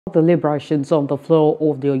Deliberations on the floor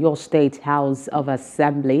of the Oyo State House of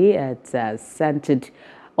Assembly centered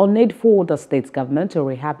on need for the state government to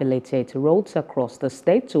rehabilitate roads across the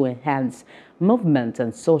state to enhance movement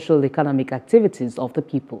and social economic activities of the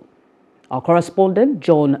people. Our correspondent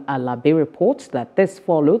John Alabi reports that this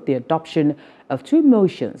followed the adoption of two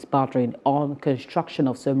motions bordering on construction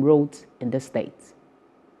of some roads in the state.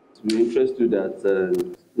 We're interested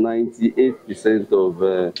that 98%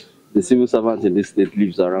 of the civil servants in this state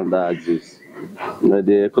lives around that axis.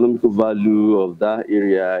 The economical value of that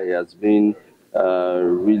area has been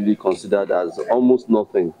really considered as almost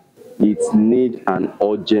nothing. It needs an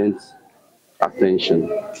urgent attention.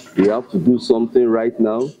 We have to do something right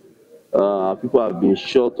now. People have been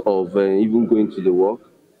short of even going to the work.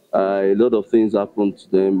 A lot of things happen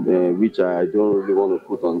to them, which I don't really want to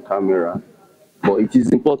put on camera. But it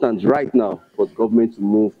is important right now for the government to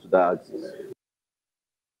move to that axis.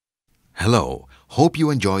 Hello, hope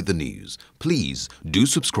you enjoyed the news. Please do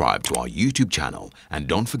subscribe to our YouTube channel and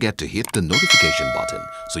don't forget to hit the notification button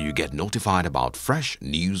so you get notified about fresh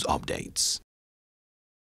news updates.